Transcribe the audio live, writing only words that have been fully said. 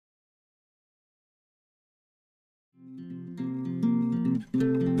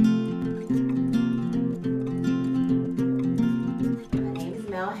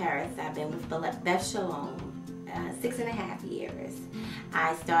Beth Sholom 6.5 years.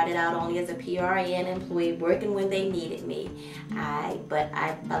 I started out only as a PRN employee, working when they needed me. But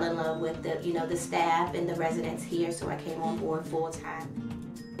I fell in love with the staff and the residents here, so I came on board full time.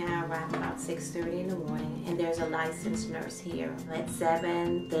 I arrive about 6:30 in the morning, and there's a licensed nurse here. At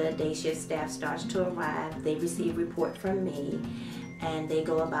 7, the day shift staff starts to arrive. They receive report from me, and they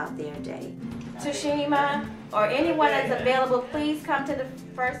go about their day. Tashima or anyone that's available, please come to the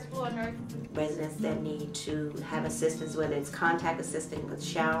first floor nurse. Residents that need to have assistance, whether it's contact assisting with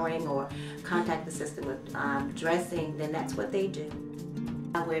showering or contact assisting with dressing, then that's what they do.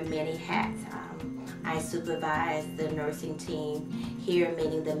 I wear many hats. I supervise the nursing team here,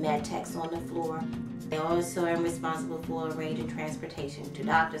 meaning the med techs on the floor. I also am responsible for arranging transportation to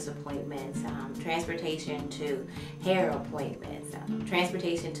doctor's appointments, transportation to hair appointments,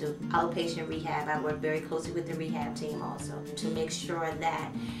 transportation to outpatient rehab. I work very closely with the rehab team also to make sure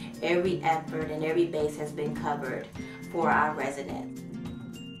that every effort and every base has been covered for our residents.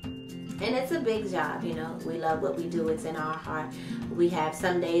 And it's a big job, you know. We love what we do. It's in our heart. We have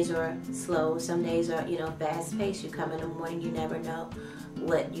some days are slow, some days are, fast paced. You come in the morning, you never know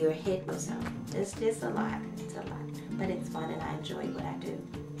what you're hit with. So it's just a lot. It's a lot. But it's fun and I enjoy what I do.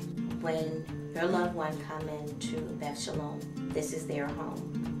 When your loved one come into Beth Sholom, this is their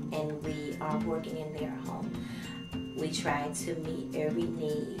home. And we are working in their home. We try to meet every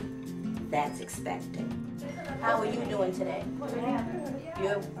need that's expected. How are you doing today?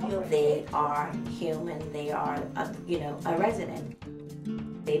 They are human. They are, a resident.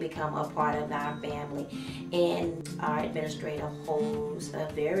 They become a part of our family, and our administrator holds a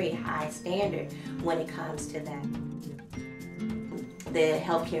very high standard when it comes to that. The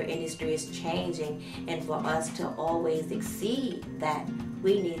healthcare industry is changing, and for us to always exceed that,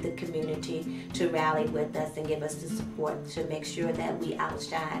 we need the community to rally with us and give us the support to make sure that we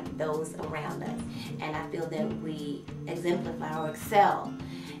outshine those around us. And I feel that we exemplify or excel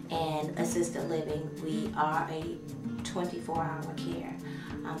in assisted living. We are a 24-hour care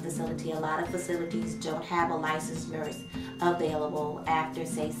facility. A lot of facilities don't have a licensed nurse available after,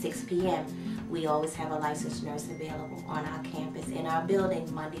 say, 6 p.m. We always have a licensed nurse available on our campus in our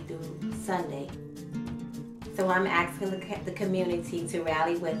building Monday through Sunday. So I'm asking the community to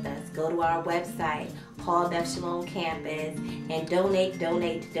rally with us. Go to our website, call Beth Sholom Campus, and donate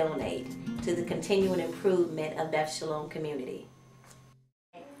to the continuing improvement of Beth Sholom community.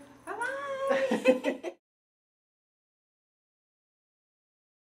 Bye-bye.